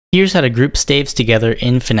Here's how to group staves together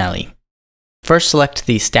in Finale. First, select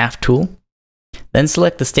the staff tool, then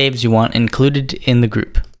select the staves you want included in the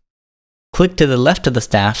group. Click to the left of the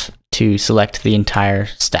staff to select the entire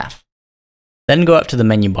staff. Then go up to the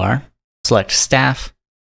menu bar, select Staff,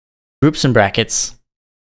 Groups and Brackets,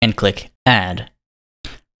 and click Add.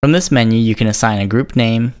 From this menu, you can assign a group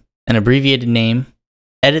name, an abbreviated name,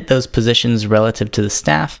 edit those positions relative to the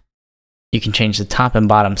staff. You can change the top and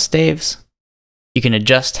bottom staves. You can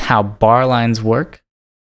adjust how bar lines work.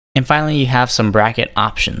 And finally, you have some bracket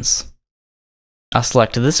options. I'll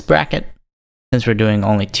select this bracket since we're doing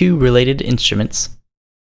only 2 related instruments.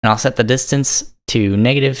 And I'll set the distance to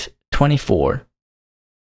 -24,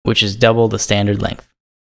 which is double the standard length.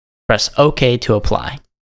 Press OK to apply.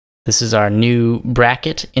 This is our new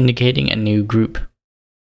bracket indicating a new group.